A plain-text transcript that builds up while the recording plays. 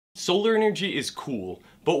Solar energy is cool,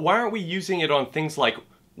 but why aren't we using it on things like,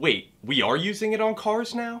 wait, we are using it on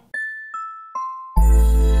cars now?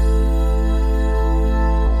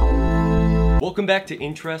 Welcome back to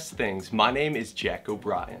Interest Things. My name is Jack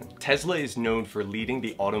O'Brien. Tesla is known for leading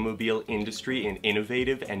the automobile industry in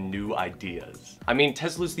innovative and new ideas. I mean,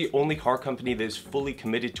 Tesla's the only car company that is fully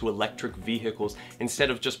committed to electric vehicles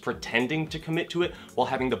instead of just pretending to commit to it while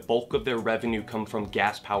having the bulk of their revenue come from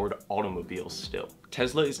gas-powered automobiles still.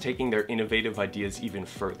 Tesla is taking their innovative ideas even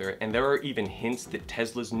further, and there are even hints that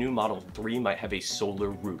Tesla's new Model 3 might have a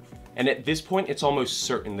solar roof. And at this point, it's almost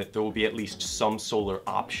certain that there will be at least some solar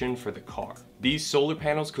option for the car. These solar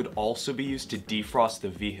panels could also be used to defrost the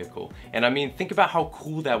vehicle, and I mean, think about how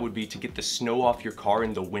cool that would be to get the snow off your car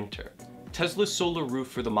in the winter. Tesla's solar roof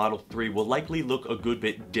for the Model 3 will likely look a good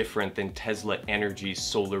bit different than Tesla Energy's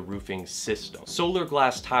solar roofing system. Solar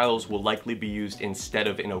glass tiles will likely be used instead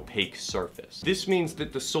of an opaque surface. This means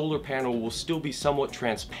that the solar panel will still be somewhat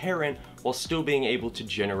transparent while still being able to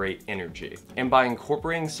generate energy. And by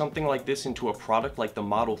incorporating something like this into a product like the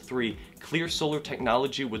Model 3, clear solar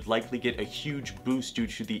technology would likely get a huge boost due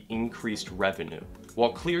to the increased revenue.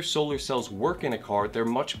 While clear solar cells work in a car, they're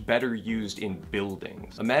much better used in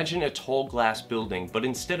buildings. Imagine a tall glass building, but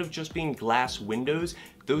instead of just being glass windows,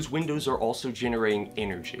 those windows are also generating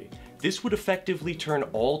energy. This would effectively turn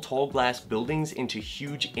all tall glass buildings into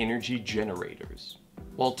huge energy generators.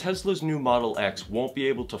 While Tesla's new Model X won't be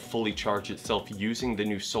able to fully charge itself using the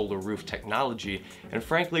new solar roof technology, and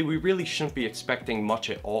frankly we really shouldn't be expecting much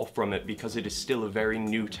at all from it because it is still a very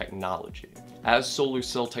new technology. As solar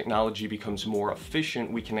cell technology becomes more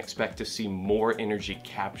efficient, we can expect to see more energy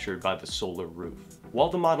captured by the solar roof. While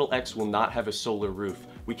the Model X will not have a solar roof,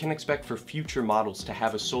 we can expect for future models to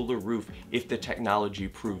have a solar roof if the technology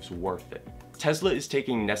proves worth it. Tesla is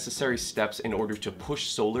taking necessary steps in order to push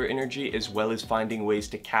solar energy as well as finding ways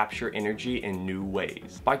to capture energy in new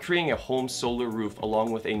ways. By creating a home solar roof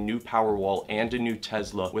along with a new Powerwall and a new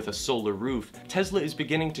Tesla with a solar roof, Tesla is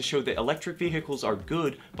beginning to show that electric vehicles are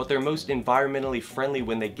good, but they're most environmentally friendly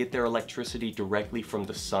when they get their electricity directly from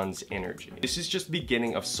the sun's energy. This is just the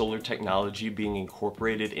beginning of solar technology being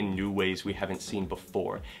incorporated in new ways we haven't seen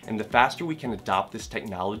before, and the faster we can adopt this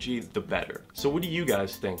technology, the better. So what do you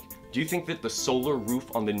guys think? Do you think that the solar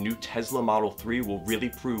roof on the new Tesla Model 3 will really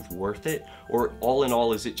prove worth it? Or all in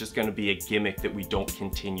all, is it just going to be a gimmick that we don't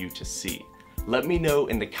continue to see? Let me know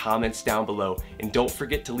in the comments down below, and don't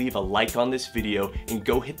forget to leave a like on this video and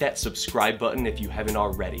go hit that subscribe button if you haven't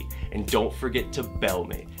already. And don't forget to bell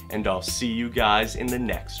me, and I'll see you guys in the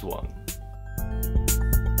next one.